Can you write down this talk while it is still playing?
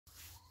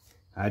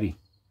Howdy.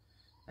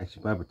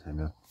 Actually, Bible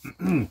time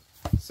now.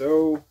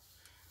 So,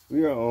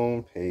 we are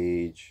on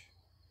page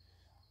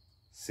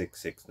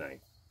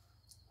 669.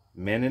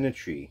 Man in a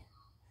Tree.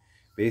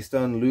 Based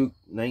on Luke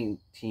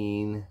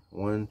 19,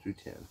 1 through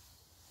 10.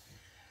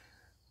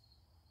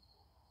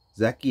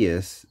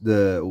 Zacchaeus,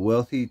 the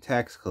wealthy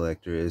tax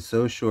collector, is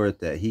so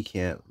short that he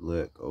can't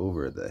look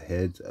over the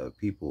heads of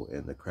people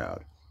in the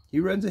crowd.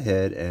 He runs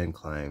ahead and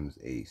climbs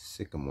a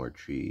sycamore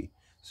tree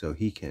so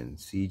he can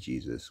see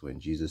Jesus when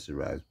Jesus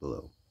arrives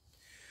below.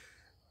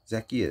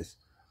 Zacchaeus,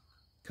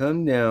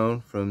 come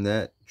down from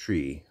that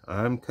tree.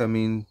 I'm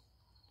coming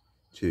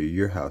to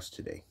your house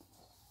today.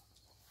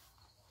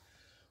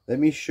 Let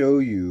me show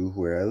you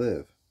where I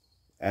live.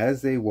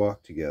 As they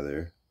walk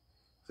together,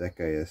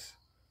 Zacchaeus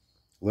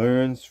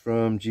learns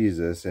from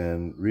Jesus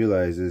and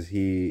realizes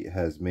he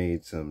has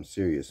made some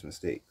serious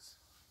mistakes.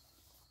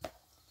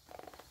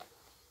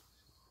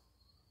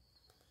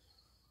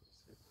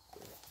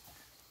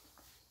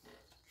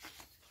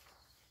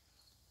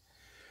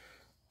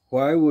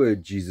 Why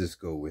would Jesus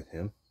go with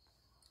him?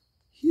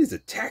 He is a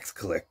tax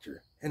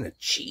collector and a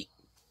cheat.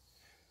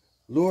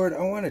 Lord,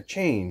 I want to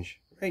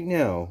change. Right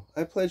now,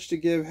 I pledge to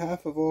give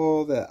half of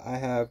all that I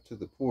have to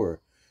the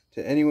poor.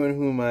 To anyone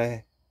whom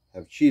I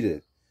have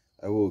cheated,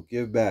 I will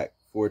give back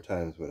 4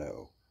 times what I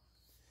owe.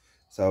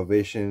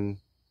 Salvation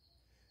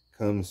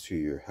comes to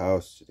your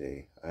house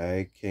today.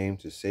 I came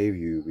to save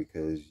you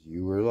because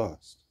you were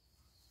lost.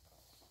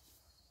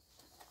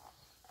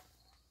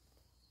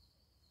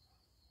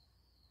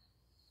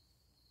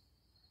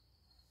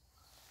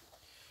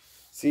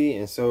 See,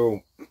 and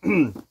so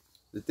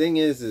the thing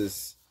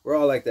is we're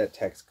all like that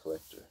tax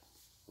collector.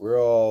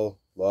 We're all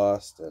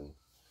lost and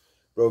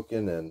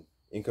broken and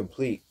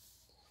incomplete.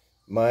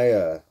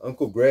 My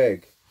Uncle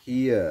Greg,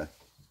 he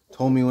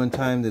told me one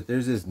time that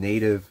there's this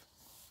native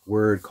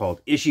word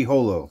called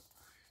ishiholo.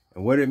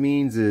 And what it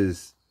means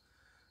is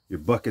your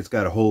bucket's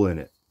got a hole in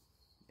it.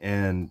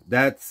 And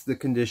that's the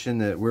condition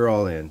that we're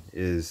all in,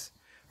 is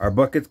our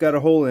bucket's got a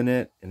hole in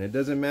it, and it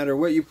doesn't matter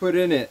what you put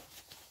in it,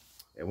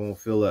 it won't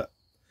fill up.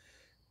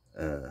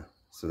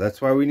 So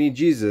that's why we need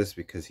Jesus,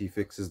 because he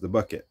fixes the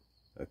bucket.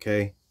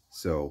 Okay?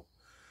 So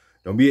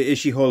don't be a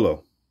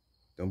ishiholo.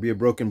 Don't be a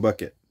broken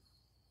bucket.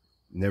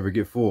 Never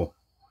get full.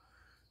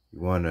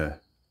 You want to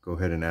go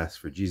ahead and ask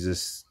for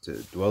Jesus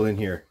to dwell in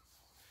here,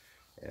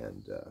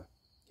 and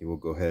he will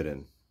go ahead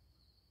and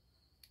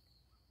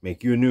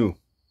make you anew,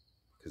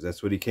 because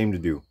that's what he came to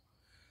do.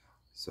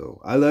 So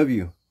I love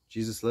you.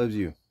 Jesus loves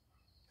you.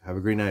 Have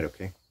a great night,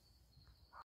 okay?